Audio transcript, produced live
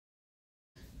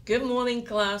Good morning,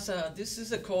 class. This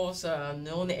is a course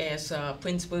known as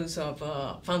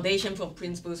Foundation for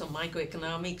Principles of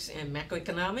Microeconomics and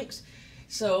Macroeconomics.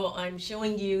 So I'm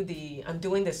showing you I'm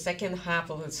doing the second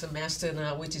half of the semester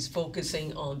now, which is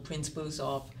focusing on principles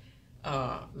of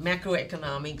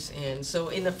macroeconomics. And so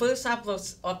in the first half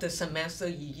of the semester,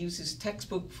 you use this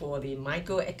textbook for the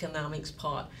microeconomics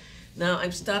part. Now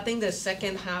I'm starting the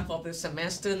second half of the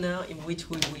semester now, in which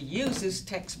we will use this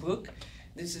textbook.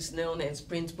 This is known as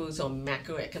Principles of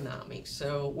Macroeconomics.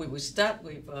 So we will start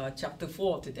with Chapter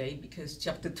 4 today, because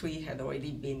Chapter 3 had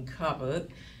already been covered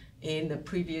in the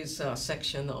previous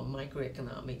section of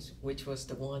microeconomics, which was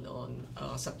the one on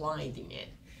supply and demand.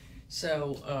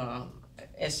 So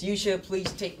as usual, please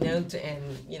take note and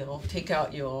take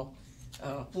out your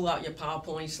pull out your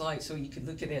PowerPoint slides so you can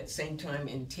look at it at the same time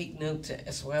and take notes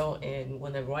as well. And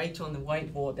when I write on the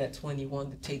whiteboard, that's when you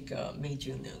want to take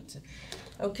major notes.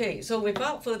 Okay, so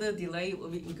without further delay,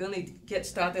 we're going to get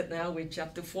started now with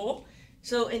Chapter 4.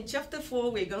 So in Chapter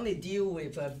 4, we're going to deal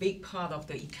with a big part of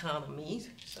the economy.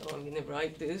 So I'm going to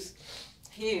write this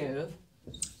here.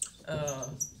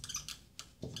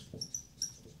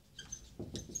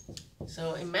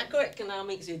 So in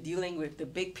macroeconomics, you're dealing with the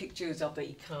big pictures of the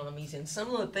economies, and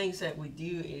some of the things that we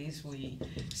do is we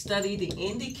study the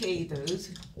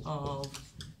indicators of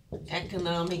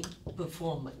economic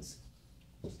performance.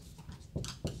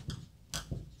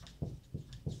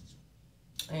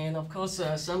 And of course,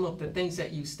 some of the things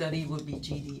that you study will be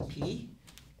GDP,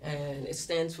 and it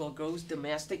stands for Gross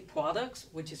Domestic Products,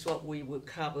 which is what we will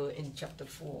cover in Chapter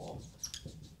 4.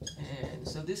 And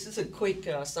so this is a quick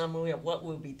summary of what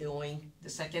we'll be doing the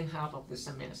second half of the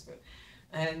semester.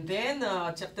 And then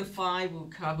Chapter 5 will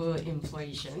cover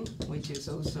inflation, which is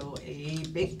also a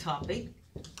big topic.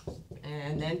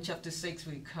 And then Chapter 6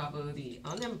 will cover the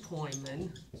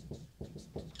unemployment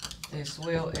as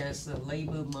well as the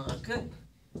labor market.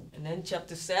 And then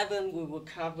Chapter 7 we will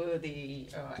cover the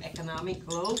economic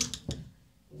growth,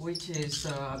 which is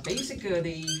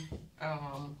basically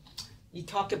you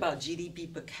talk about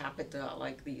GDP per capita,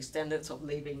 like the standards of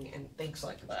living and things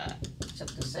like that,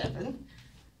 Chapter 7.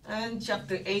 And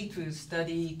Chapter 8 will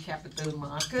study capital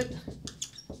market.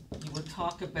 You will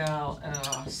talk about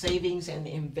savings and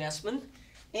investment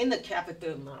in the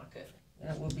capital market.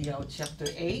 That will be our Chapter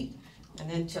 8. And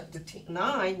then Chapter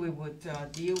 9, we would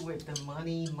deal with the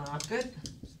money market.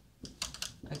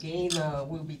 Again,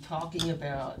 we'll be talking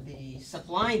about the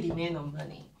supply and demand of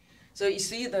money. So you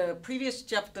see, the previous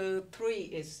Chapter 3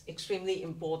 is extremely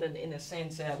important in the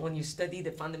sense that when you study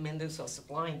the fundamentals of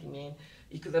supply and demand,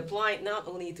 you could apply it not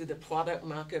only to the product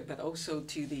market, but also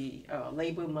to the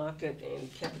labor market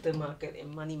and capital market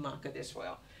and money market as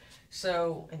well.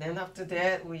 So, and then after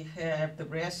that, we have the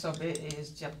rest of it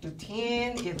is Chapter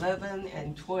 10, 11,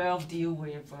 and 12 deal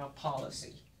with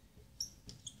policy.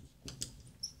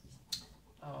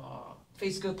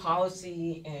 Fiscal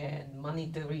policy and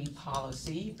monetary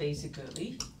policy,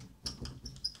 basically.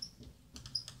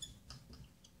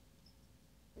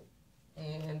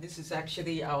 And this is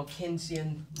actually our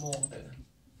Keynesian model.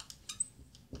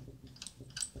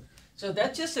 So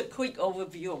that's just a quick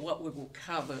overview of what we will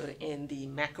cover in the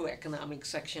macroeconomic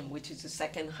section, which is the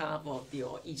second half of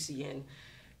your ECN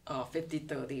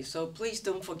 5030. So please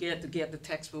don't forget to get the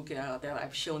textbook that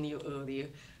I've shown you earlier.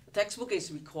 The textbook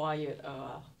is required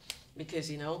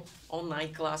because,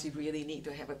 online class, you really need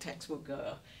to have a textbook.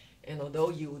 And although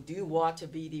you do watch a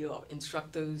video of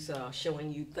instructors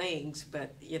showing you things,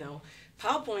 but,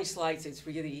 PowerPoint slides is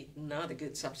really not a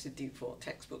good substitute for a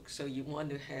textbook. So you want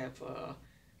to have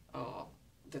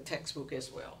the textbook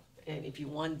as well, and if you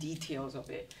want details of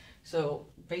it. So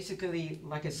basically,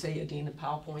 like I say again, the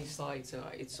PowerPoint slides,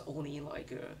 it's only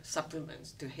like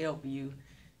supplements to help you,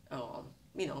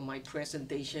 my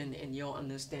presentation and your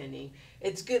understanding.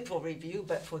 It's good for review,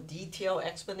 but for detailed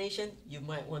explanation, you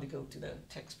might want to go to the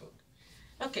textbook.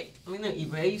 Okay, I'm going to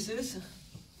erase this.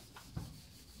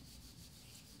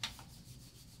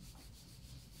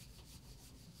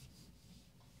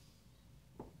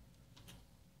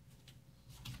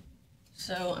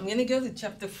 So I'm going to go to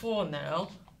Chapter 4 now.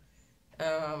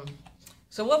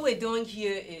 So what we're doing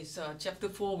here is Chapter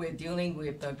 4, we're dealing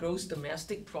with gross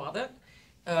domestic product.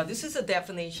 This is a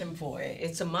definition for it.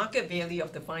 It's a market value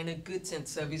of the final goods and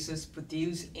services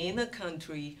produced in a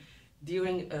country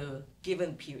during a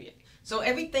given period. So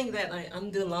everything that I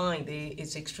underlined there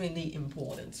is extremely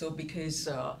important. So because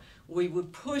we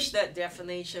would push that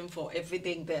definition for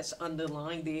everything that's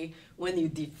underlined there when you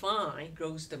define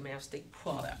gross domestic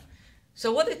product.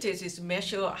 So what it is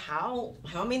measure how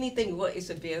many things, what is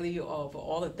the value of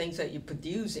all the things that you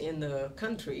produce in the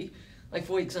country. Like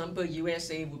for example,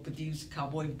 USA will produce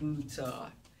cowboy boots,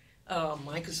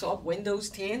 Microsoft Windows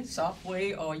 10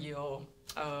 software or your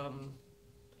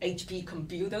HP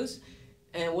computers.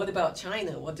 And what about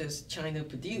China? What does China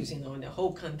produce, in the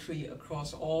whole country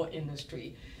across all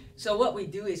industry? So what we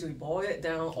do is we boil it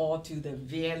down all to the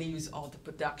values of the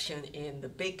production in the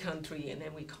big country, and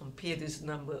then we compare this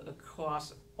number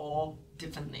across all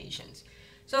different nations.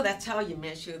 So that's how you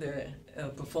measure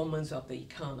the performance of the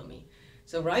economy.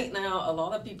 So right now, a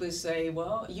lot of people say,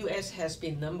 well, US has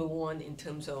been #1 in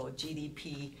terms of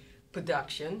GDP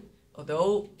production,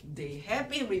 although they have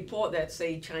been reports that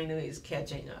say China is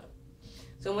catching up.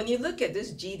 So when you look at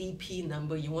this GDP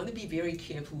number, you want to be very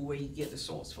careful where you get the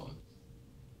source from.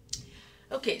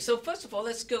 Okay, so first of all,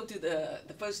 let's go to the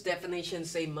first definition,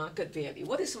 say market value.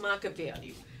 What is market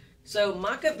value? So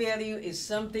market value is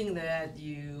something that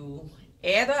you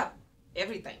add up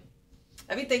everything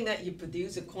that you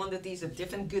produce, the quantities of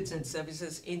different goods and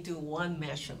services into one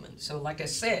measurement. So like I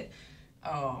said,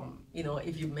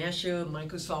 if you measure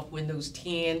Microsoft Windows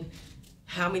 10,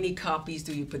 how many copies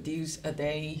do you produce a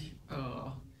day,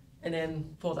 and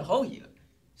then for the whole year.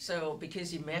 So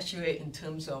because you measure it in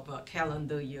terms of a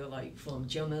calendar year, like from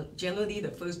January the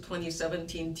 1st,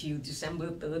 2017 to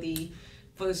December 31st,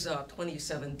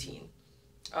 2017.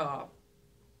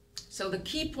 So the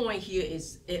key point here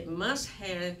is it must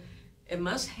have a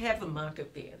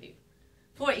market value.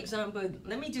 For example,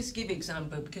 let me just give an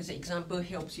example because the example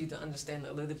helps you to understand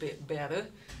a little bit better.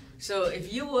 So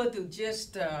if you were to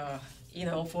just,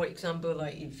 for example,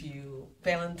 like if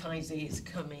Valentine's Day is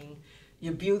coming,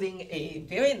 you're building a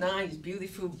very nice,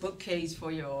 beautiful bookcase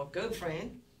for your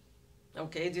girlfriend.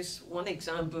 Okay, just one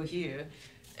example here.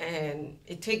 And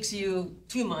it takes you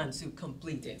 2 months to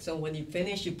complete it. So when you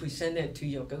finish, you present it to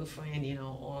your girlfriend,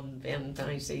 on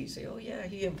Valentine's Day. You say, oh yeah,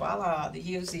 here, voila,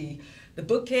 here's the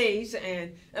bookcase.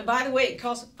 And by the way, it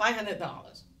costs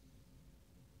 $500.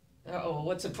 Uh-oh,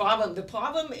 what's the problem? The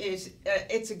problem is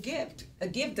it's a gift. A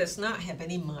gift does not have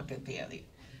any market value.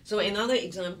 So another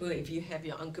example, if you have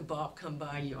your Uncle Bob come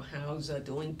by your house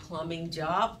doing plumbing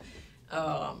job,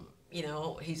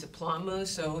 he's a plumber,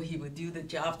 so he would do the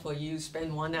job for you,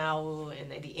 spend 1 hour,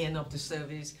 and at the end of the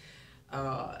service,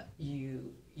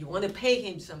 you want to pay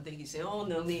him something. He say, oh,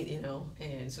 no need,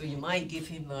 and so you might give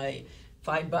him like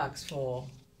 $5 for,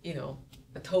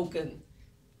 a token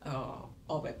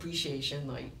of appreciation,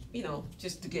 like,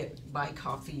 just to buy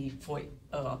coffee for,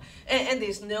 and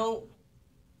there's no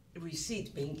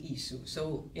receipt being issued.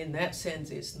 So in that sense,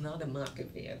 it's not a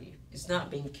market value. It's not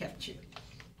being captured.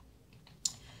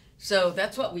 So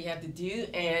that's what we have to do.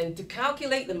 And to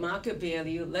calculate the market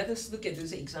value, let us look at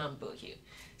this example here.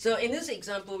 So in this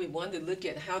example, we want to look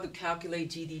at how to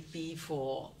calculate GDP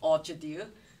for Orchardville.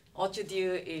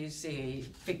 Orchardville is a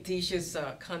fictitious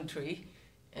country.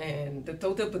 And the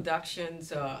total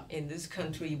productions in this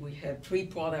country, we have 3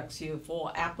 products here,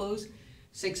 4 apples,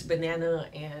 6 bananas,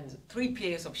 and 3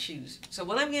 pairs of shoes. So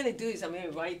what I'm going to do is I'm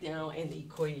going to write down an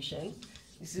equation.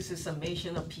 This is a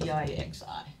summation of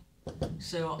PIXI.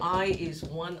 So I is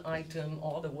 1 item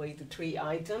all the way to 3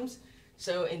 items.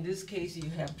 So in this case, you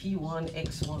have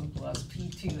P1x1 plus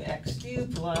P2x2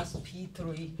 plus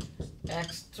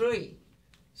P3x3.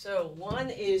 So 1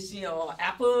 is your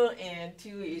apple, and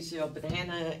 2 is your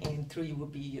banana, and 3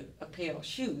 would be a pair of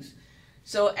shoes.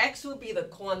 So X would be the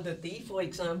quantity. For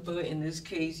example, in this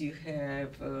case, you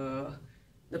have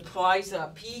the price.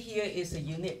 P here is the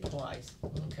unit price.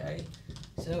 Okay.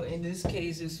 So in this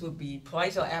case, this would be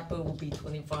price of apple will be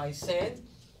 25 cents.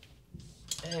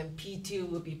 And P2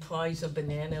 will be price of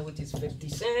banana, which is 50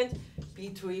 cents.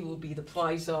 P3 will be the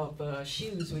price of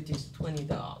shoes, which is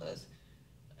 $20.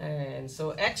 And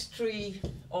so X3,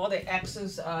 all the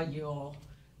X's are your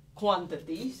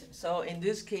quantities. So in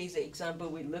this case, the example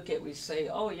we look at, we say,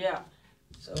 oh yeah,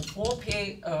 so 4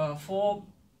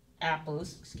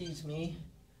 apples,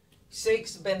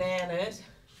 6 bananas,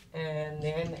 and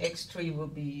then X3 will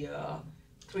be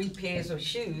 3 pairs of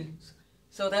shoes.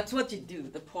 So that's what you do.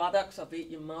 The products of it,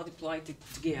 you multiply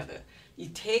together. You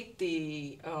take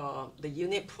the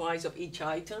unit price of each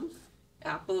item,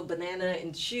 apple, banana,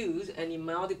 and shoes, and you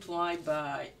multiply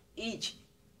by each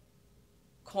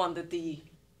quantity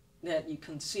that you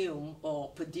consume or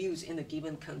produce in a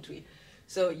given country.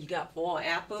 So you got 4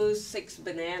 apples, 6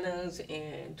 bananas,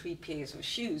 and 3 pairs of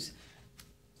shoes.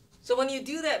 So when you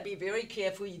do that, be very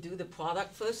careful. You do the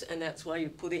product first, and that's why you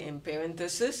put it in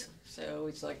parentheses. So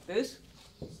it's like this.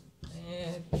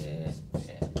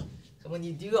 So when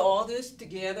you do all this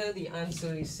together, the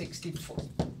answer is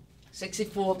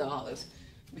 $64.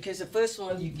 Because the first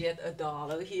one you get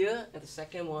 $1 here, and the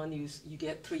second one you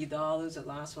get $3. The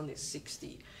last one is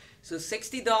 60. So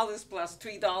 $60 plus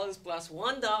 $3 plus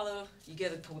 $1, you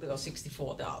get a total of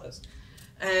 $64.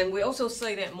 And we also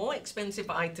say that more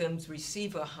expensive items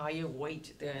receive a higher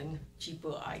weight than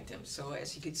cheaper items. So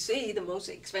as you can see, the most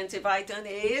expensive item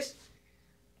is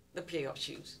the pair of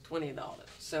shoes, $20.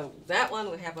 So that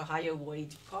one will have a higher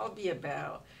weight, probably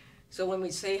about, so when we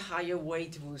say higher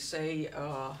weight, we'll say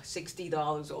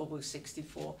 $60 over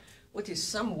 64, which is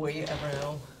somewhere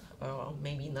around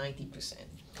maybe 90%.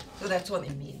 So that's what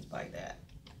it means by that.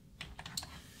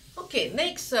 Okay,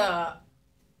 next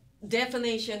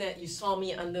definition that you saw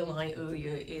me underline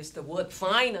earlier is the word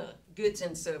finer, goods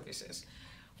and services.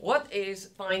 What is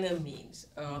finer means?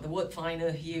 The word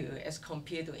finer here as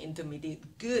compared to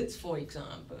intermediate goods, for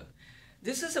example.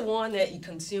 This is the one that you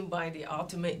consume by the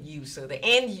ultimate user, the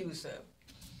end user,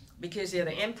 because they're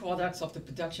the end products of the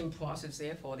production process,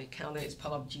 therefore they count as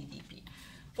part of GDP.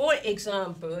 For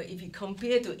example, if you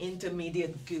compare to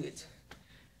intermediate goods,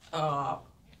 well,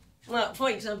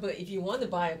 for example, if you want to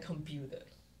buy a computer,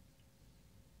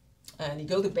 and you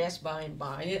go to Best Buy and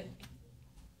buy it.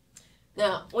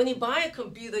 Now, when you buy a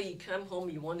computer, you come home,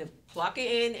 you want to plug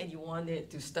it in and you want it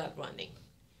to start running.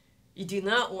 You do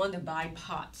not want to buy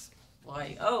parts.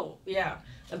 Like, oh, yeah,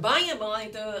 I'm buying a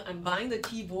monitor, I'm buying the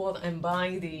keyboard, I'm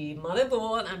buying the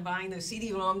motherboard, I'm buying the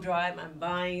CD-ROM drive, I'm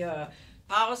buying a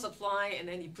power supply, and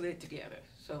then you put it together.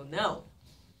 So, no.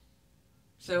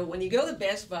 So when you go to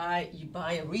Best Buy, you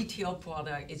buy a retail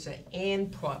product, it's an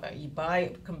end product. You buy a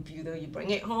computer, you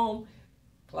bring it home,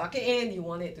 plug it in, you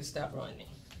want it to start running.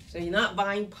 So you're not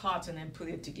buying parts and then put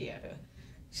it together.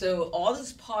 So all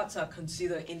these parts are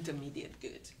considered intermediate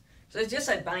goods. So it's just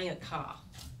like buying a car.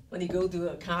 When you go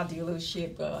to a car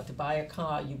dealership to buy a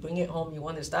car, you bring it home, you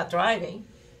want to start driving,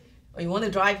 or you want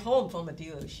to drive home from a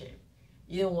dealership.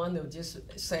 You don't want to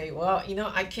just say, well, you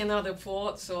know, I cannot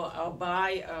afford, so I'll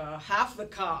buy half the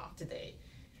car today.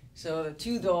 So the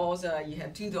two doors, you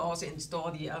have two doors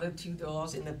installed, the other two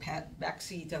doors in the back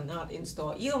seat are not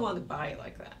installed. You don't want to buy it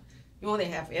like that. You want to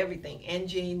have everything,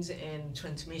 engines and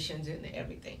transmissions and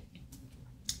everything.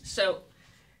 So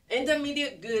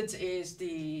intermediate goods is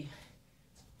the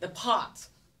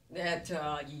parts that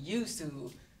you use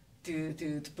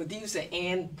to produce the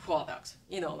end products.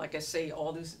 You know, like I say,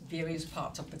 all these various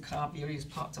parts of the car, various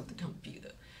parts of the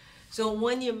computer. So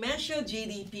when you measure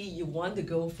GDP, you want to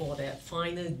go for that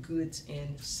finer goods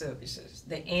and services,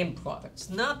 the end products,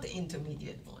 not the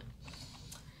intermediate one.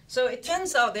 So it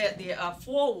turns out that there are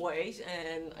 4 ways,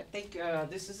 and I think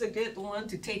this is a good one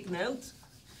to take notes.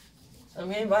 I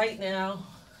mean, right now,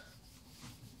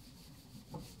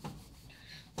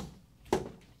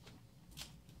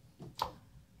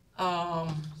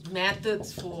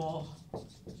 methods for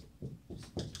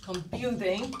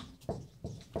computing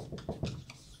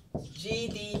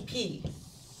GDP.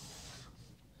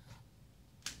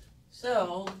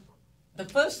 So the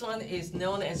first one is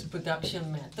known as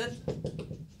production method.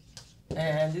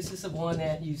 And this is the one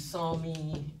that you saw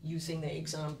me using the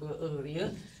example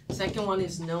earlier. Second one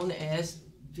is known as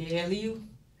value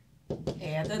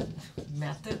added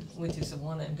method, which is the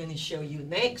one I'm going to show you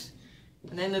next.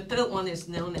 And then the third one is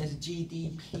known as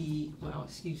GDP, well,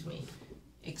 excuse me,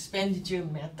 expenditure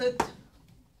method.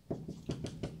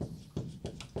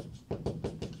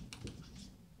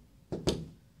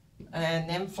 And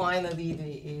then finally, there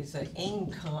is an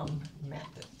income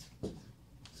method.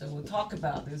 So we'll talk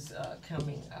about this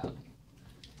coming up.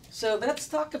 So let's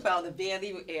talk about the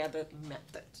value-added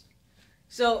method.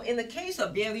 So in the case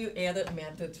of value-added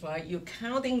methods, right, you're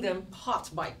counting them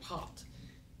part by part.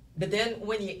 But then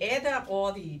when you add up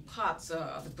all the parts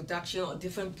of the production or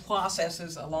different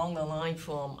processes along the line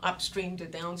from upstream to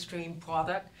downstream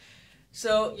product,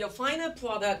 so your final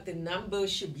product, the number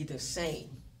should be the same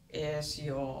as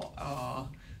your,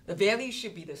 the value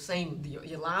should be the same.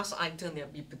 Your last item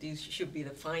that we produce should be the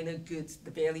final goods,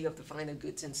 the value of the final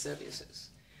goods and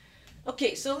services.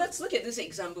 Okay, so let's look at this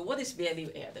example. What is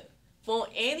value added? For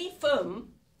any firm,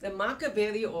 the market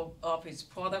value of its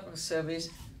product or service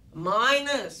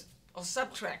minus or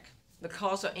subtract the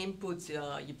cost of inputs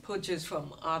you purchase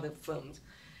from other firms.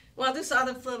 Well, this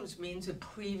other firms means a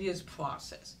previous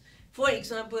process. For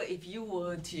example, if you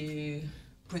were to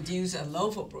produce a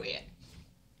loaf of bread.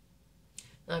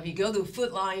 Now, if you go to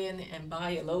Food Lion and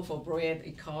buy a loaf of bread,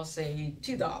 it costs, say,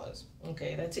 $2.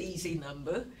 Okay, that's an easy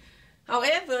number.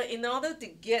 However, in order to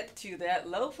get to that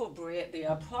loaf of bread, there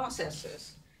are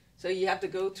processes. So you have to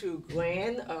go through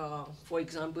grain. For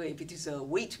example, if it is a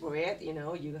wheat bread, you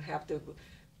know, you have to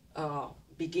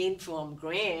begin from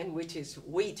grain, which is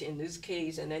wheat in this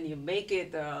case, and then you make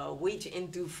it wheat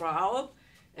into flour,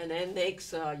 and then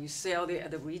next you sell it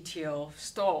at a retail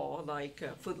store like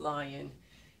Food Lion.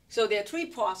 So there are three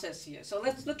processes here. So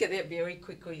let's look at it very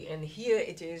quickly. And here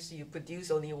it is, you produce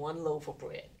only one loaf of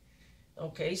bread.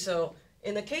 Okay, so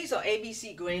in the case of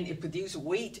ABC grain, it produces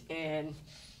wheat, and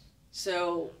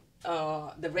so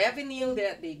the revenue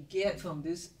that they get from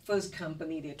this first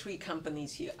company, there are three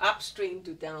companies here, upstream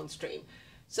to downstream.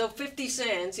 So 50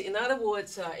 cents, in other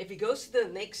words, if it goes to the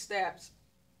next steps,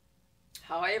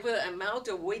 however amount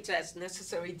of wheat that's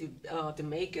necessary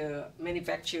to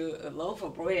manufacture a loaf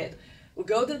of bread, we'll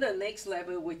go to the next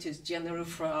level, which is general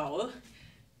flour.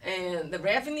 And the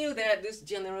revenue that this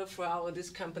general flour,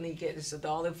 this company gets is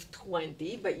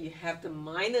 $1.20, but you have to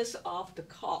minus off the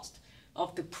cost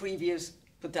of the previous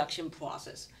production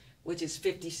process, which is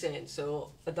 50 cents.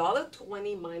 So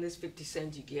 $1.20 minus 50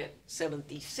 cents, you get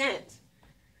 70 cents.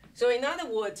 So in other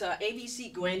words,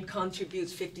 ABC grain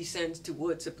contributes 50 cents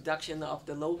towards the production of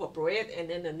the loaf of bread, and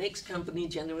then the next company,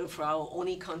 General Flour,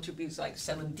 only contributes like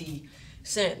 70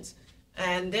 cents.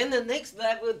 And then the next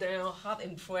level down, hot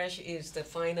and fresh, is the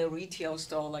final retail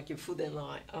store like your Food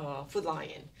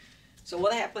Lion. So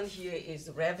what happened here is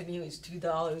the revenue is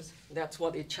 $2. That's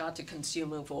what they charge the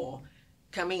consumer for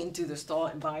coming into the store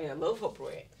and buying a loaf of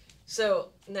bread. So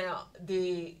now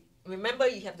remember,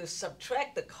 you have to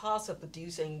subtract the cost of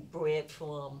producing bread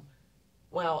from,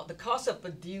 well, the cost of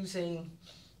producing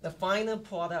the final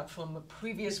product from a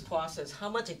previous process, how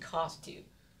much it cost you.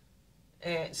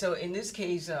 And so in this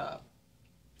case,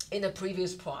 in the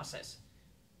previous process.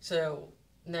 So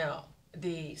now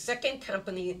the second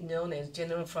company, known as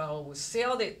General Flour, will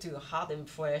sell it to Hot and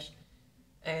Fresh,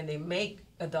 and they make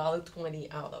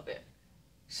 $1.20 out of it.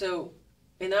 So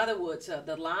in other words,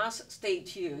 the last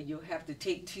stage here, you have to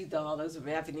take $2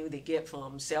 revenue they get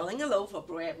from selling a loaf of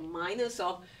bread minus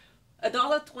of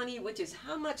 $1.20, which is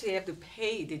how much they have to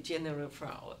pay the General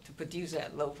Flour to produce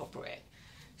that loaf of bread.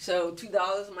 So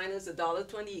 $2 minus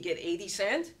 $1.20, you get 80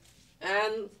 cents.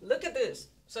 And look at this.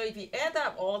 So if you add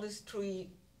up all these three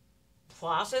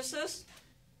processes,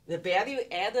 the value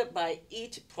added by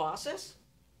each process,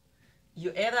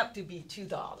 you add up to be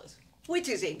 $2, which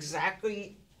is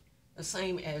exactly the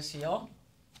same as your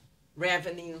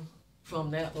revenue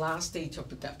from that last stage of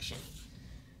production.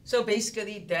 So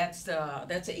basically, that's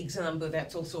an example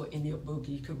that's also in your book.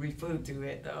 You could refer to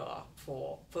it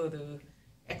for further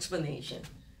explanation.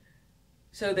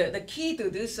 So the key to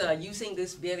this, using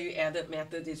this value added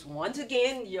method, is once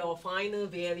again, your final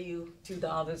value,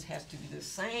 $2, has to be the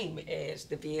same as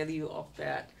the value of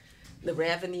the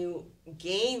revenue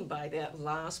gained by that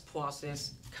last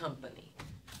process company,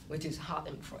 which is Hot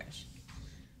and Fresh.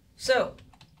 So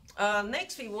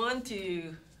next we want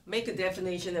to make a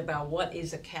definition about what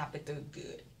is a capital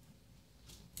good.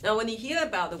 Now when you hear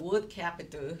about the word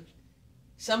capital,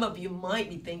 some of you might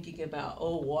be thinking about,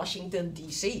 oh, Washington,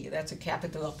 D.C., that's the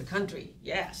capital of the country.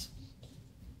 Yes.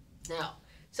 Now,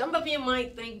 some of you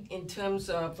might think in terms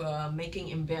of making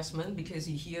investment, because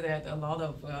you hear that a lot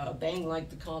of banks like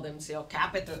to call themselves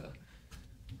capital.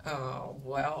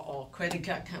 Or credit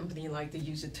card company like to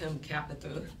use the term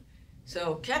capital.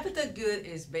 So capital good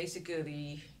is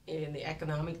basically, in the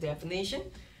economic definition,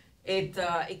 it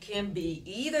can be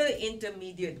either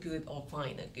intermediate good or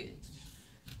final good.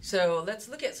 So let's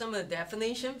look at some of the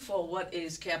definition for what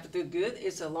is capital good.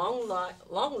 It's a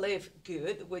long-lived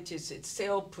good, which is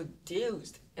itself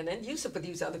produced and then used to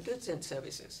produce other goods and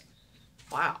services.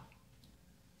 Wow.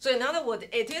 So in other words,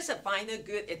 it is a final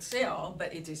good itself,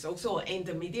 but it is also an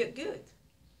intermediate good.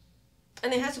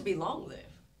 And it has to be long-lived.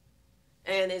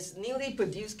 And its newly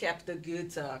produced capital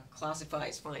goods are classified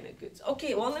as final goods.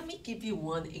 Okay, well, let me give you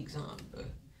one example.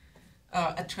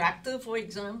 A tractor, for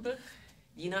example.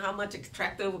 You know how much a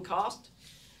tractor would cost?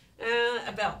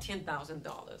 About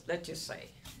 $10,000, let's just say.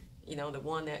 You know, the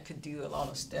one that could do a lot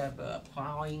of stuff,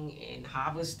 plowing and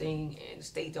harvesting and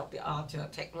state-of-the-art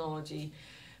technology.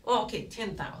 Well, okay,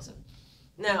 $10,000.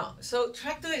 Now, so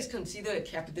tractor is considered a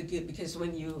capital good because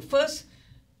when you first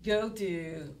go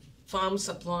to farm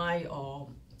supply or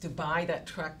to buy that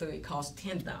tractor, it costs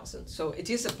 $10,000. So it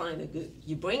is a final good.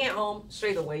 You bring it home,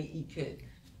 straight away you could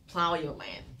plow your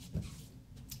land.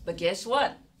 But guess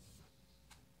what?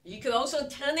 You could also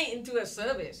turn it into a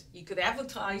service. You could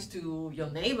advertise to your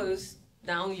neighbors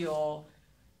down your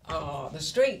the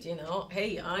street, you know,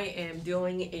 hey, I am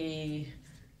doing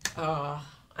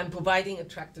I'm providing a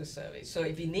tractor service. So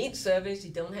if you need service, you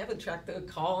don't have a tractor,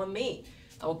 call on me.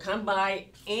 I will come by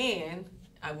and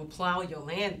I will plow your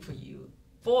land for you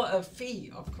for a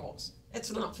fee, of course.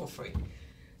 It's not for free.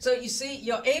 So you see,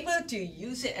 you're able to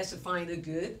use it as a final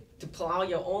good to plow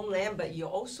your own land, but you're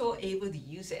also able to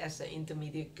use it as an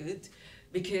intermediate good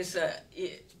because there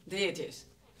it is,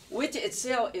 which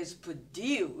itself is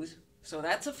produced So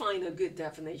that's a final good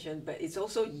definition, but it's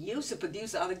also used to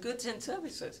produce other goods and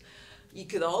services. You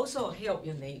could also help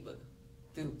your neighbor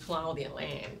to plow their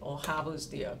land or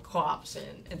harvest their crops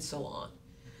and so on.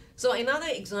 So another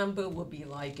example would be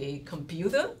like a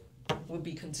computer would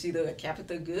be considered a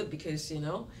capital good because,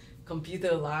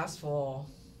 computer lasts for,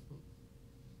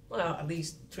 well, at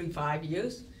least 3-5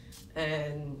 years.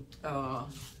 And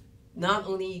not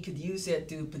only you could use it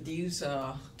to produce,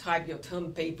 type your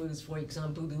term papers, for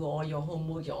example, do all your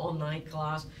homework, your online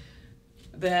class,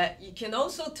 but you can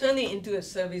also turn it into a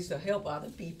service to help other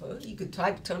people. You could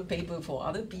type term paper for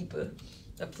other people,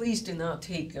 but please do not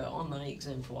take an online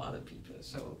exam for other people.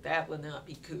 So that would not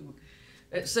be cool.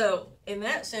 So in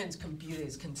that sense, computer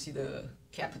is considered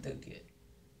capital good.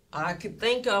 I could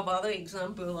think of other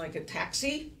example like a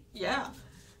taxi. Yeah.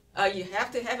 You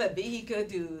have to have a vehicle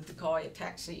to call a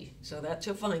taxi. So that's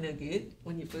your final good.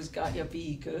 When you first got your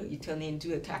vehicle, you turn it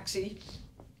into a taxi.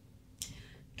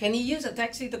 Can you use a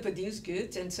taxi to produce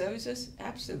goods and services?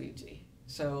 Absolutely.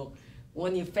 So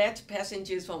when you fetch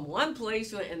passengers from one place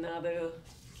to another,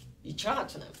 you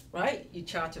charge them, right? You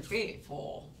charge a fare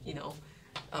for,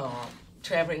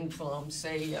 traveling from,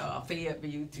 say,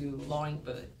 Fayetteville to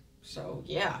Lawrenceburg. So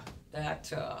yeah, that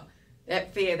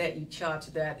fare that you charge,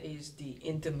 that is the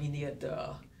intermediate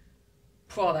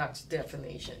products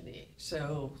definition there.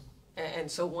 So, and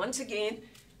so once again,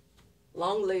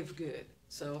 long live good.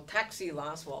 So taxi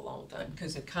lasts for a long time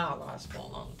because a car lasts for a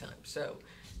long time. So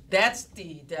that's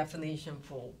the definition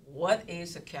for what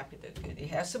is a capital good. It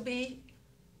has to be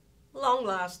long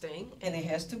lasting, and it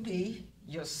has to be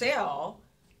your sale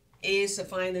is a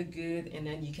final good, and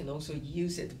then you can also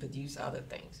use it to produce other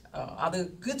things, other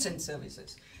goods and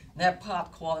services. That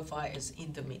part qualifies as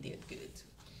intermediate goods.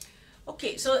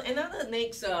 Okay, so another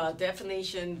next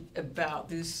definition about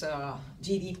this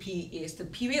GDP is the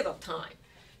period of time.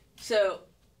 So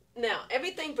now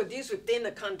everything produced within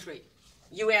the country,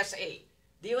 USA,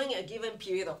 during a given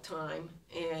period of time,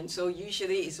 and so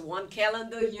usually it's 1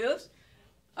 calendar year.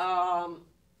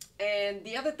 And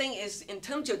the other thing is, in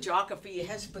terms of geography, it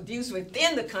has to produce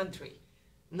within the country,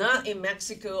 not in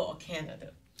Mexico or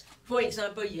Canada. For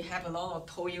example, you have a lot of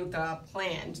Toyota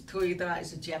plants. Toyota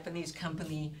is a Japanese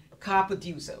company, car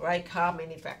producer, right? Car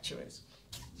manufacturers.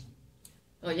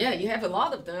 Oh yeah, you have a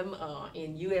lot of them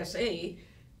in USA.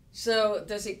 So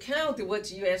does it count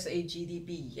towards USA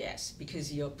GDP? Yes,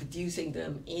 because you're producing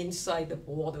them inside the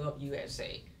border of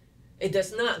USA. It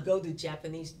does not go to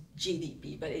Japanese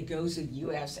GDP, but it goes to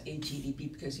USA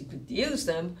GDP because you produce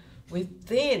them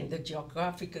within the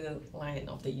geographical land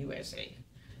of the USA.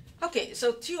 Okay,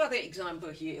 so two other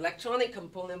examples here. Electronic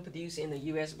component produced in the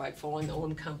US by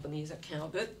foreign-owned companies are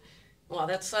counted. Well,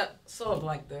 that's sort of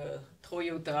like the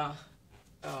Toyota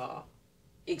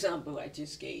example I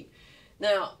just gave.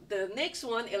 Now, the next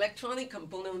one, electronic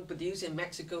component produced in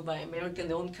Mexico by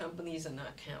American-owned companies are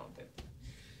not counted.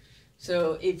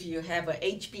 So if you have a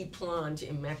HP plant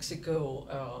in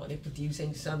Mexico, they're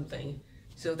producing something,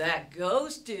 so that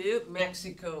goes to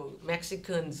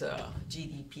Mexicans'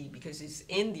 GDP because it's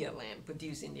in their land,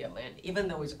 produced in their land, even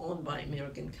though it's owned by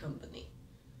American company.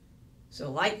 So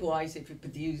likewise, if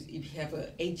you have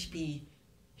a HP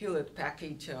Hewlett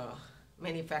Packard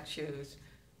manufacturers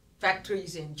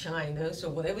factories in China, so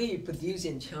whatever you produce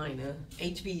in China,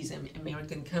 HP is an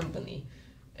American company.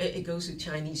 It goes to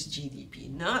Chinese GDP,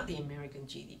 not the American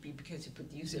GDP, because you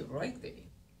produce it right there.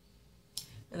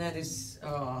 And that is,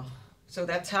 so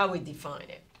that's how we define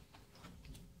it.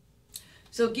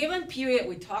 So given period,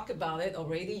 we talked about it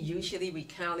already. Usually we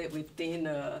count it within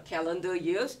calendar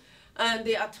years. And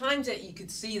there are times that you could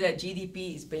see that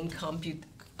GDP is being computed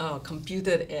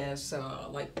as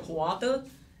like quarter,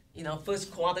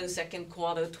 first quarter, second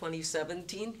quarter,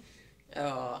 2017,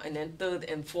 and then third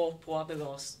and fourth quarter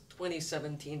of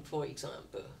 2017, for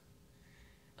example.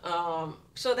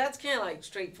 So that's kind of like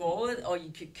straightforward, or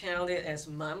you could count it as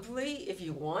monthly if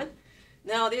you want.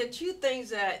 Now, there are two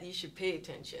things that you should pay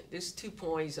attention. These 2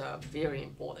 points are very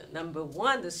important. Number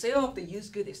one, the sale of the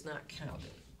used good is not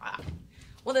counted. Wow.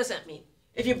 What does that mean?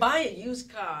 If you buy a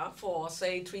used car for,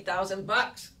 say,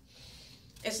 $3,000,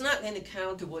 it's not going to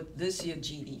count toward this year's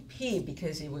GDP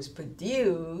because it was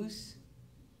produced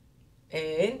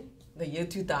in the year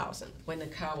 2000 when the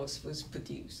car was first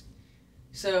produced.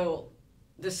 So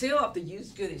the sale of the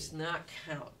used good is not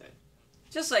counted.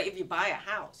 Just like if you buy a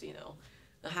house,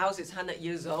 the house is 100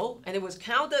 years old and it was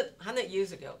counted 100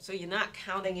 years ago. So you're not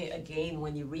counting it again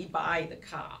when you rebuy the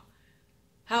car.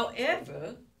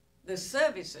 However, the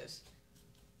services,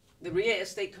 the real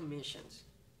estate commissions,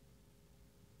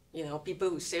 you know, people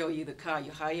who sell you the car,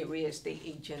 you hire a real estate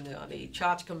agent, they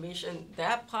charge commission.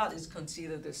 That part is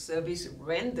considered the service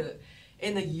rendered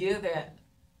in the year that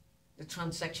the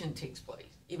transaction takes place.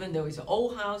 Even though it's an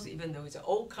old house, even though it's an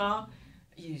old car,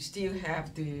 you still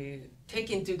have to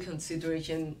take into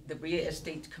consideration the real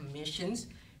estate commissions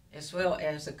as well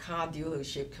as the car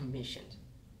dealership commissions.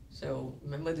 So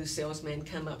remember, the salesman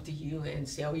come up to you and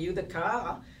sell you the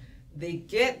car, they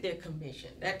get their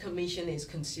commission. That commission is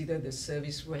considered the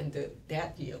service rendered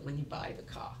that year when you buy the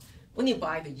car, when you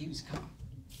buy the used car.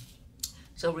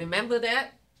 So remember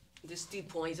that. These 2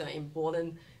 points are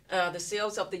important. The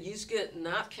sales of the used good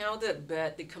not counted,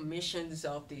 but the commissions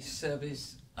of the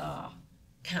service are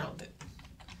counted.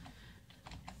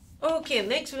 Okay,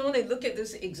 next we want to look at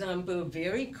this example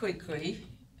very quickly.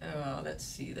 Let's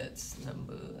see, that's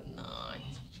number 9.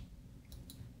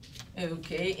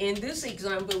 Okay, in this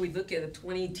example, we look at a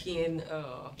 2010,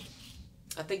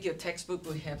 I think your textbook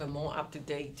will have a more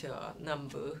up-to-date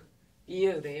number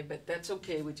year there, but that's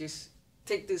okay, we just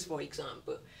take this for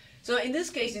example. So in this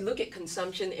case, you look at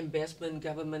consumption, investment,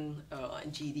 government,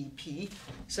 and GDP.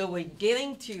 So we're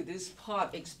getting to this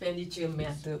part, expenditure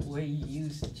method, where you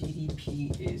use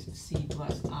GDP is C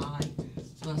plus I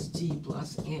plus G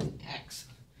plus NX.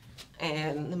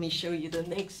 And let me show you the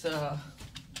next.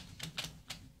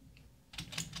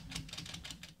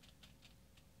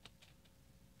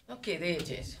 Okay, there it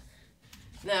is.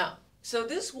 Now, so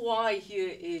this Y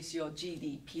here is your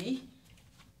GDP.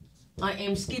 I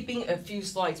am skipping a few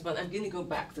slides, but I'm going to go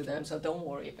back to them, so don't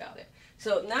worry about it.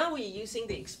 So now we're using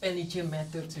the expenditure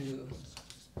method to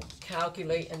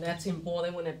calculate, and that's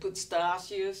important when I put stars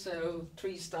here. So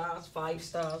 3 stars, 5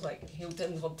 stars, like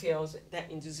Hilton hotels, that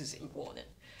means this is important.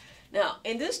 Now,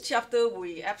 in this chapter,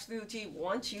 we absolutely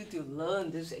want you to learn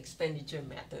this expenditure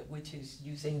method, which is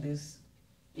using this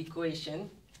equation,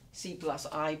 C plus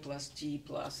I plus G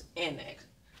plus NX.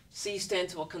 C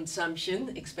stands for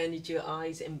consumption, expenditure, I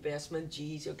is investment,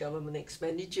 G is your government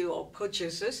expenditure or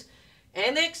purchases.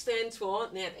 NX stands for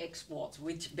net exports,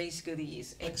 which basically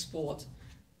is export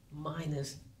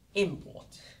minus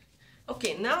import.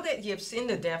 Okay, now that you've seen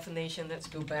the definition, let's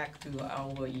go back to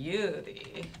our year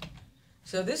there.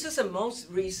 So this is the most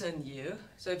recent year.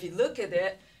 So if you look at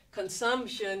that,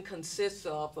 consumption consists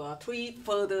of 3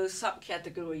 further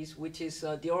subcategories, which is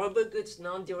durable goods,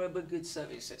 non-durable goods,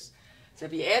 services. So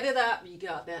if you add it up, you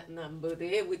got that number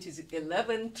there, which is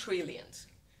 11 trillions.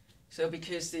 So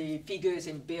because the figure is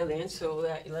in billions, so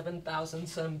that 11,000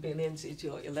 some billions is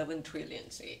your 11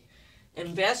 trillions there.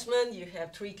 Investment, you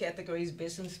have 3 categories: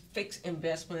 business, fixed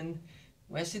investment,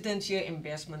 residential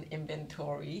investment,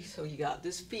 inventory. So you got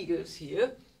these figures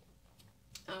here,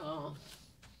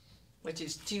 which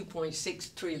is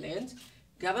 2.6 trillion.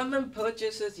 Government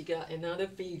purchases, you got another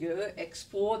figure.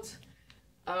 Exports,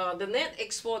 the net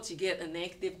exports, you get a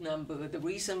negative number. The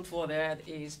reason for that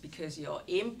is because your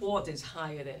import is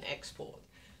higher than export.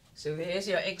 So there's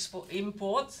your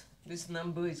import. This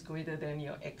number is greater than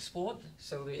your export,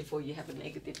 so therefore you have a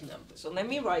negative number. So let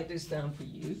me write this down for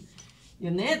you.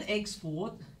 Your net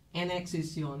export, NX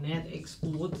is your net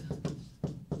export,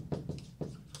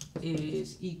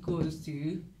 is equals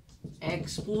to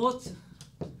export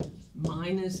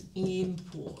minus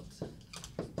import.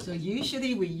 So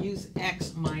usually we use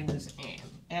X minus M.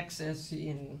 X as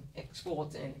in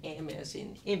export and M as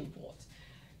in import.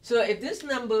 So if this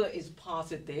number is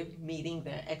positive, meaning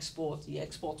that you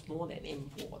export more than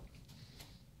import,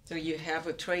 so you have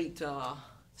a trade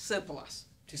surplus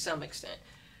to some extent.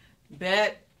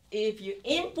 But if you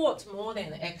import more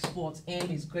than export, M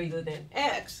is greater than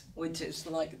X, which is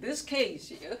like this case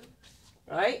here,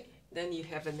 right? Then you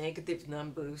have a negative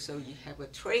number, so you have a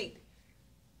trade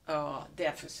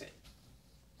deficit.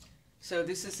 So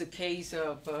this is a case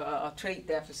of a trade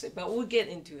deficit, but we'll get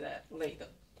into that later.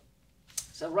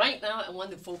 So right now I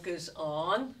want to focus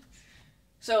on,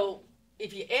 so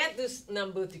if you add this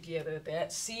number together,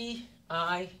 that's C,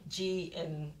 I, G,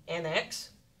 and NX,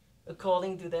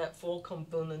 according to that 4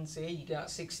 components here, you got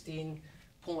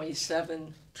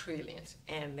 16.7 trillion.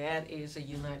 And that is the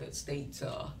United States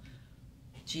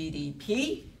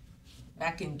GDP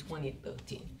back in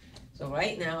 2013. So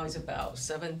right now it's about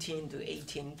 17 to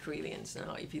 18 trillions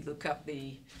now if you look up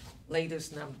the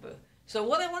latest number. So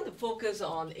what I want to focus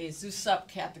on is the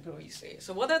subcategories here.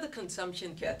 So what are the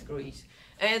consumption categories?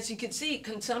 As you can see,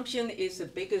 consumption is the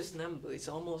biggest number. It's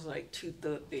almost like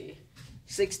 2/3.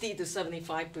 60 to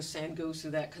 75% goes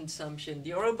to that consumption.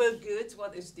 Durable goods,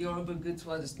 what is durable goods?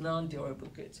 What is non-durable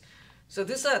goods? So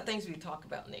these are the things we talk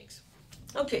about next.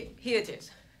 Okay, here it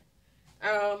is.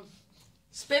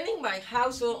 Spending by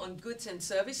household on goods and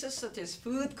services such as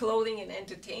food, clothing, and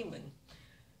entertainment.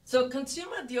 So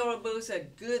consumer durables are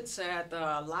goods that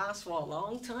last for a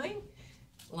long time,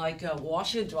 like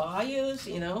washer dryers,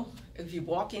 you know. If you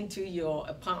walk into your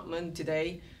apartment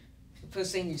today, the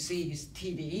first thing you see is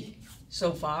TV,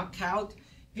 sofa, couch.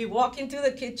 If you walk into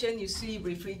the kitchen, you see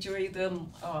refrigerator,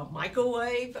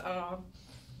 microwave,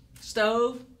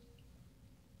 stove.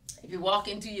 If you walk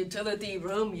into utility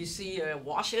room, you see a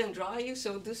washer and dryer.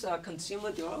 So these are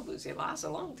consumer durables. They last a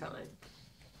long time.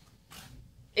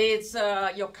 It's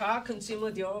your car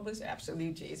consumer durables,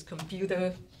 absolutely. It's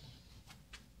computer,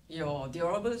 your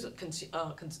durables,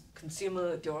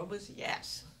 consumer durables,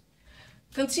 yes.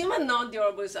 Consumer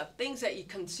non-durables are things that you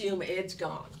consume, it's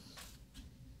gone.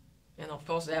 And of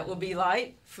course that would be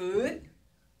like food,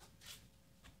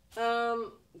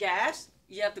 gas.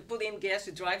 You have to put in gas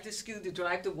to drive to school, to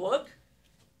drive to work.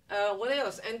 What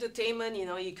else? Entertainment, you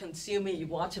know, you consume it, you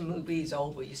watch a movie, it's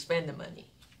over, you spend the money.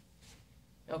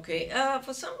 Okay,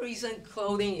 for some reason,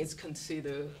 clothing is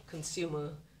considered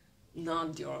consumer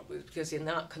non-durable because they're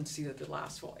not considered to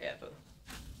last forever.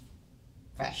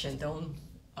 Fashion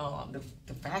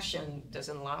the fashion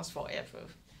doesn't last forever.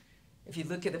 If you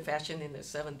look at the fashion in the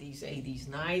 70s, 80s,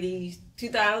 90s,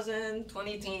 2000,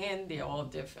 2010, they're all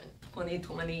different.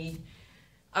 2020,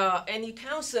 and you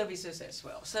count services as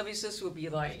well. Services will be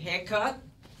like haircut,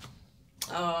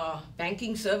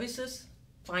 banking services,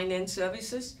 finance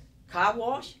services, car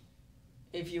wash.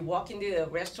 If you walk into a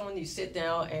restaurant, you sit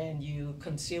down and you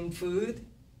consume food,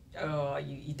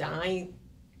 you dine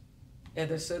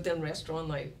at a certain restaurant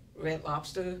like Red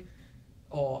Lobster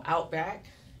or Outback.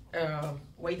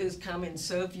 Waiters come and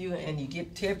serve you and you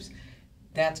give tips.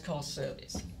 That's called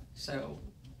service. So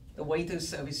the waiter's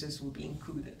services will be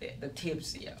included there, the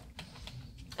tips, yeah,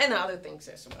 and other things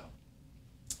as well.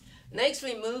 Next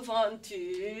we move on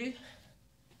to,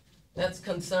 that's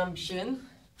consumption.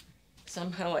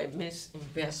 Somehow I missed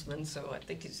investment, so I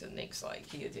think it's the next slide.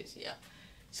 Here it is, yeah.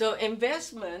 So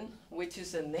investment, which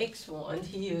is the next one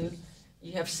here,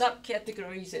 you have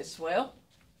subcategories as well.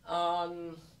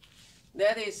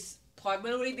 That is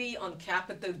primarily on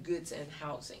capital goods and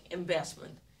housing,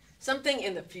 investment. Something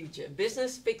in the future.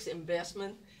 Business fixed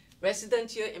investment.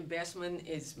 Residential investment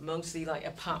is mostly like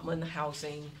apartment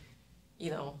housing,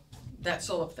 you know, that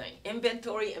sort of thing.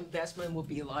 Inventory investment would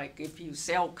be like if you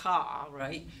sell car,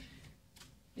 right?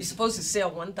 You're supposed to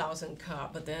sell 1,000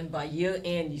 cars, but then by year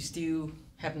end, you still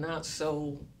have not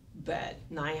sold that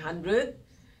 900.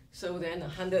 So then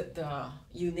 100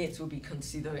 units will be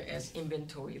considered as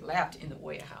inventory left in the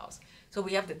warehouse. So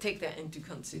we have to take that into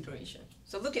consideration.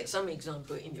 So look at some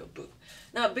example in your book.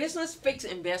 Now, business fixed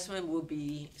investment will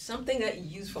be something that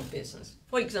you use for business.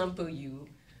 For example, you,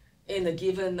 in a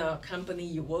given company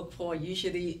you work for,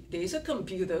 usually there's a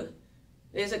computer,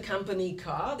 there's a company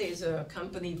car, there's a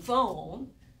company phone.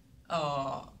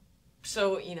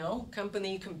 So, you know,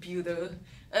 company computer,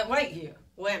 right here,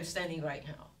 where I'm standing right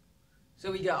now.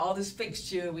 So we got all this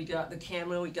fixture, we got the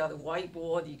camera, we got the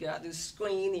whiteboard, you got the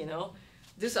screen, you know.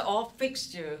 These are all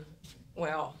fixture,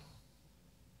 well,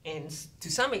 and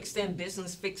to some extent,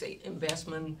 business fixed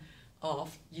investment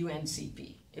of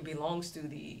UNCP. It belongs to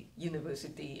the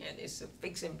university and it's a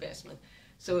fixed investment.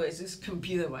 So it's this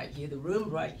computer right here, the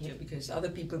room right here, because other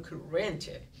people could rent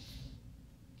it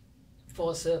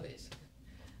for service.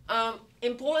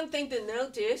 Important thing to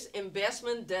notice,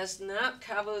 investment does not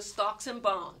cover stocks and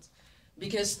bonds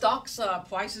because stocks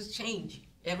prices change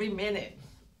every minute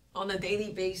on a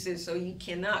daily basis, so you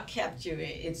cannot capture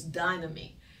it. It's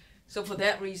dynamic. So for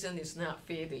that reason, it's not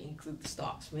fair to include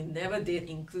stocks. We never did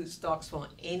include stocks for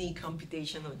any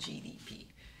computation of GDP.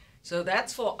 So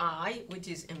that's for I, which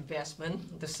is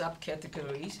investment, the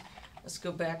subcategories. Let's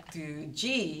go back to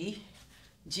G.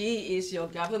 G is your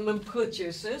government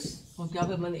purchases or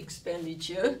government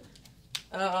expenditure.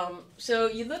 So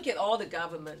you look at all the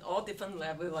government, all different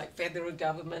levels, like federal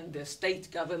government, the state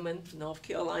government, North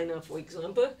Carolina, for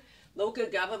example, local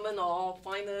government, all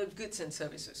final goods and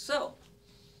services. So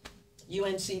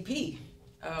UNCP,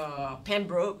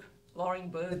 Pembroke,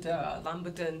 Loringburg,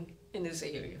 Lumberton, in this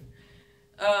area.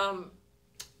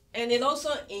 And it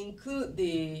also includes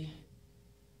the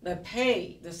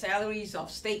pay, the salaries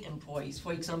of state employees.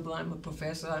 For example, I'm a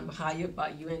professor, I'm hired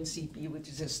by UNCP, which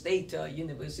is a state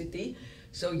university.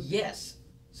 So yes,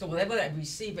 so whatever I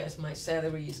receive as my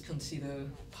salary is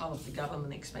considered part of the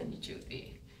government expenditure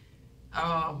there.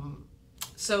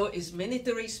 So is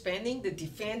military spending, the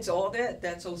defense, all that,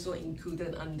 that's also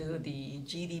included under the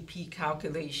GDP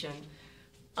calculation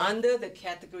under the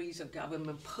categories of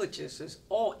government purchases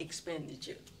or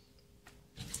expenditure.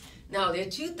 Now, there are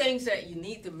two things that you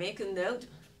need to make a note.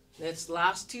 That's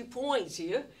last 2 points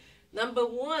here. Number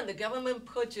one, the government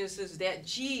purchases, that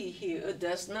G here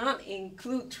does not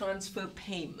include transfer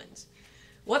payments.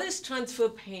 What is transfer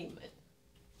payment?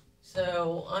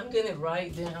 So I'm going to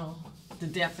write down the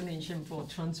definition for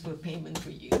transfer payment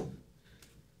for you.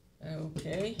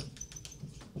 Okay.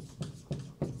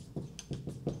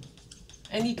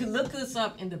 And you can look this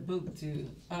up in the book too.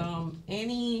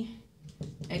 Any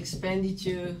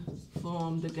expenditure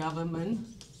from the government,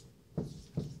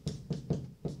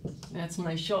 that's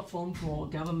my short form for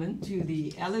government, to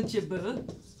the eligible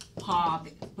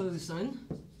part person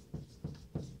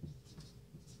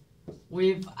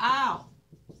without,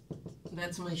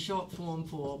 that's my short form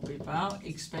for without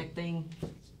expecting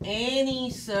any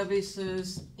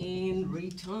services in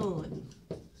return.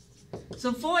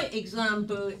 So for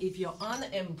example, if you're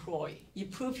unemployed, you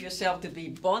prove yourself to be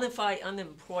bona fide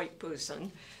unemployed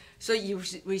person, so you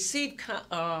receive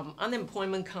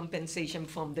unemployment compensation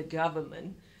from the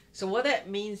government. So what that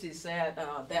means is that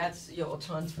that's your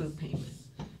transfer payment,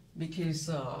 because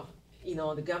you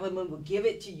know, the government will give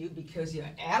it to you because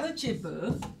you're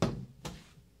eligible.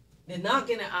 They're not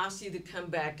going to ask you to come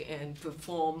back and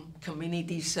perform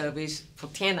community service for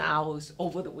 10 hours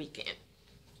over the weekend.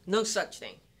 No such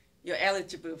thing. You're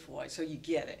eligible for it, so you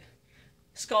get it.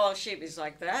 Scholarship is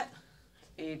like that.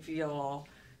 If you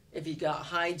got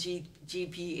high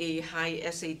GPA, high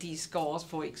SAT scores,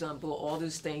 for example, all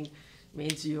those things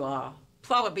means you are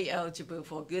probably eligible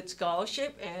for a good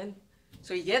scholarship, and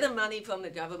so you get the money from the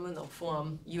government or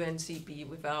from UNCP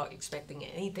without expecting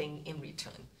anything in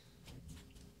return.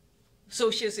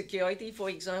 Social Security, for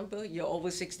example, you're over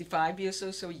 65 years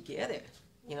old, so you get it,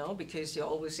 you know, because you're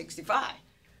over 65.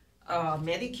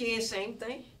 Medicare, same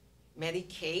thing.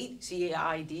 Medicaid,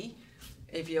 C-A-I-D.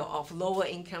 If you're of lower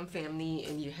income family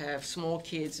and you have small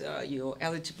kids, you're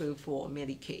eligible for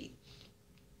Medicaid.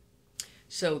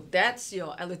 So that's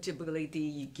your eligibility,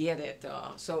 you get it.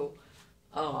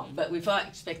 But without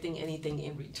expecting anything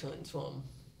in return from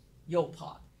your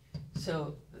part.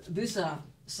 So these are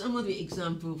some of the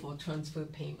examples for transfer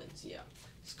payments here.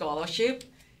 Scholarship,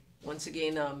 once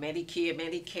again, Medicare,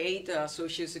 Medicaid,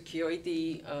 Social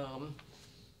Security,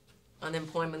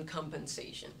 unemployment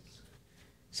compensation.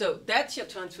 So that's your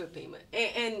transfer payment.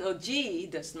 And G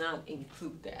does not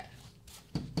include that.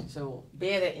 So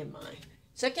bear that in mind.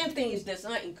 Second thing is does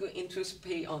not include interest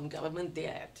paid on government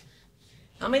debt.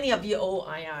 How many of you owe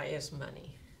IRS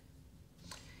money?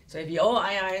 So if you owe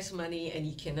IRS money and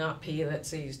you cannot pay, let's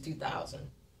say it's $2,000.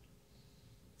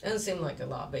 Doesn't seem like a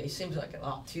lot, but it seems like a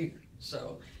lot too.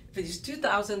 So if it's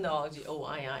 $2,000 you owe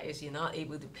IRS, you're not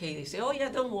able to pay, they say, oh yeah,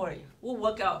 don't worry, we'll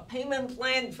work out a payment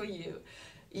plan for you.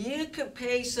 You could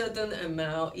pay certain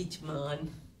amount each month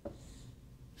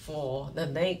for the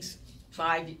next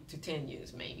 5 to 10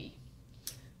 years maybe.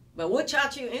 But we'll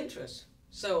charge you interest.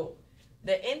 So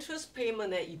the interest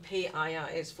payment that you pay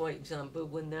IRS, for example,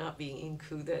 will not be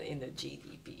included in the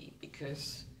GDP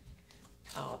because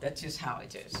that's just how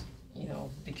it is, you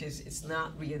know, because it's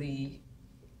not really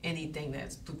anything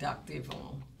that's productive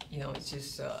or, you know, it's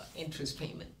just interest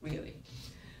payment, really.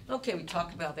 Okay, we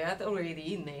talked about that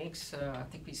already. Next, I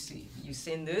think you've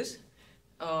seen this.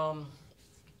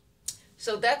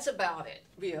 So that's about it,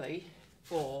 really,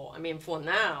 for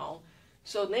now.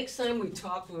 So next time we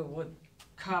talk, we would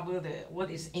cover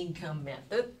what is income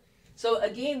method. So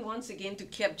again, once again, to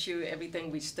capture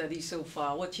everything we studied so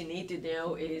far, what you need to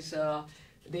know is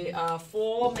there are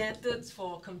 4 methods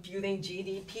for computing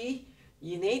GDP.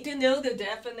 You need to know the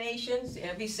definitions.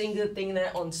 Every single thing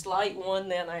that on slide 1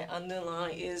 that I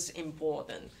underline is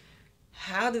important.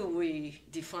 How do we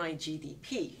define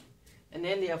GDP? And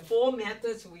then there are 4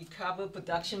 methods. We cover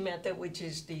production method, which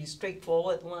is the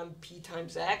straightforward one, P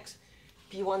times X.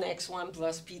 P1x1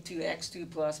 plus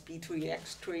P2x2 plus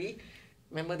P3x3.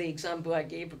 Remember the example I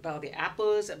gave about the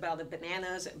apples, about the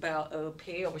bananas, about a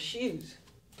pair of shoes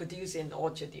produced in the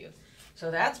orchard here.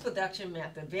 So that's production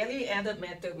method. Value added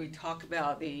method, we talk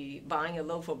about the buying a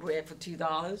loaf of bread for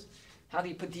 $2. How do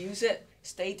you produce it?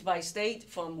 State by state,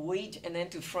 from wheat and then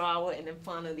to flour and then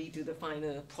finally to the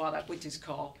final product, which is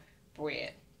called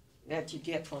bread that you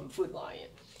get from Food Lion.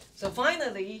 So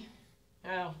finally,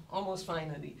 almost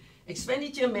finally,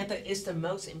 expenditure method is the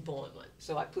most important one.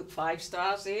 So I put 5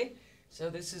 stars there. So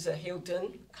this is a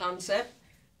Hilton concept.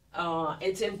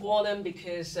 It's important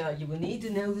because you will need to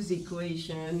know this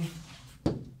equation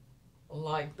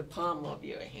like the palm of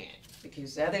your hand,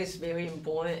 because that is very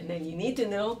important. And then you need to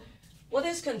know what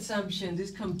is consumption,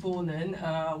 this component,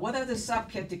 what are the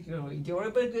subcategories,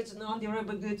 durable goods,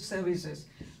 non-durable goods, services.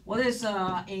 What is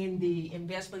in the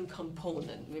investment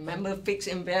component? Remember fixed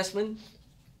investment,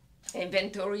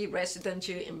 inventory,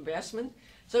 residential investment.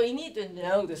 So you need to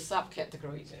know the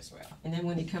subcategories as well. And then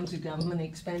when it comes to government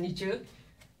expenditure,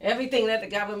 everything that the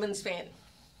government spend,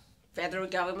 federal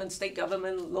government, state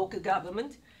government, local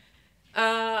government,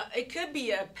 it could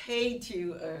be a pay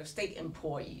to state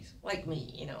employees, like me,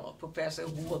 you know, a professor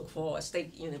who work for a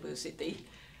state university.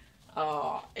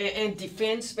 And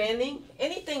defense spending,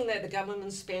 anything that the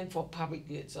government spend for public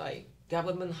goods, like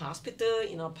government hospital,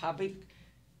 you know, public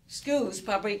schools,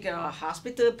 public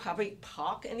hospital, public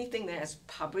park, anything that has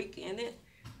public in it,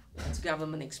 that's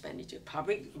government expenditure.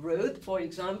 Public road, for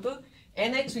example.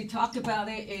 And next we talked about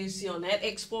it is your net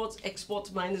exports,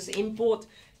 exports minus import.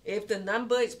 If the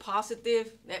number is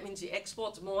positive, that means you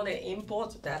export more than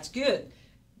import, that's good.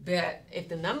 But if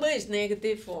the number is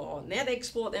negative for net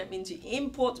export, that means you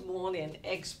import more than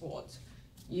export.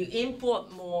 You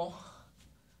import more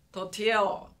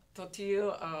tortilla,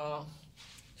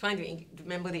 trying to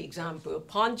remember the example,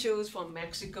 ponchos from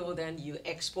Mexico, then you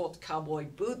export cowboy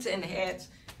boots and hats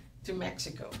to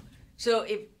Mexico. So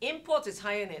if import is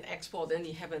higher than export, then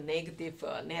you have a negative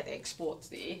net export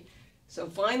there. So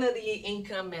finally,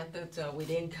 income method, we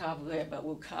didn't cover it, but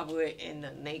we'll cover it in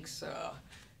the next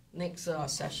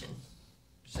session.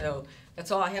 So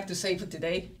that's all I have to say for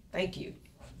today. Thank you.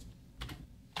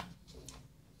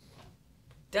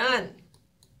 Done.